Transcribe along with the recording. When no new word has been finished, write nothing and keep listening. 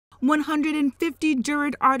150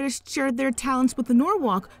 juried artists shared their talents with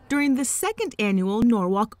Norwalk during the second annual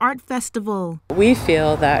Norwalk Art Festival. We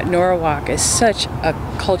feel that Norwalk is such a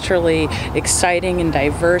culturally exciting and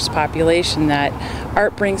diverse population that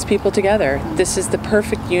art brings people together. This is the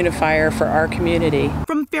perfect unifier for our community.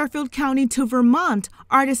 From Fairfield County to Vermont,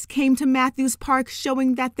 artists came to Mathews Park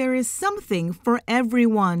showing that there is something for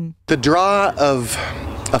everyone. The draw of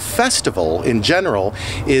a festival in general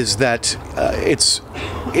is that it's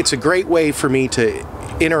a great way for me to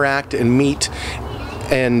interact and meet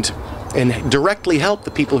and directly help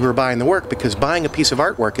the people who are buying the work, because buying a piece of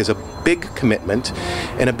artwork is a big commitment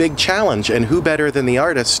and a big challenge, and who better than the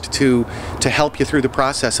artist to help you through the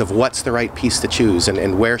process of what's the right piece to choose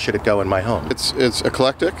and where should it go in my home. It's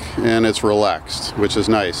eclectic and it's relaxed, which is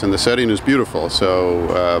nice, and the setting is beautiful.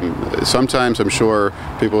 So sometimes I'm sure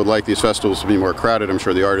people would like these festivals to be more crowded. I'm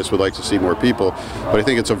sure the artists would like to see more people, but I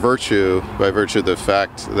think it's a virtue by virtue of the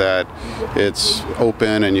fact that it's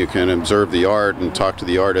open and you can observe the art and talk to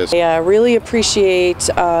the artist. I really appreciate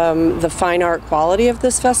the fine art quality of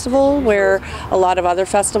this festival, where a lot of other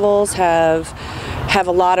festivals have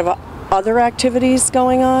a lot of other activities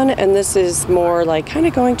going on, and this is more like kind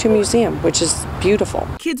of going to a museum, which is beautiful.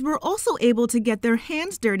 Kids were also able to get their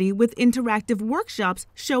hands dirty with interactive workshops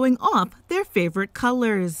showing off their favorite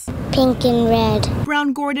colors. Pink and red.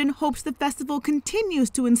 Brown Gordon hopes the festival continues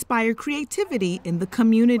to inspire creativity in the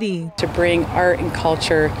community. To bring art and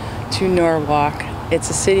culture to Norwalk. It's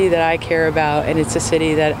a city that I care about, and it's a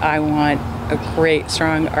city that I want a great,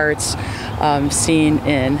 strong arts scene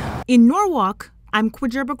in. In Norwalk, I'm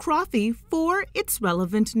Kwajerba Crawfey for It's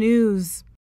Relevant News.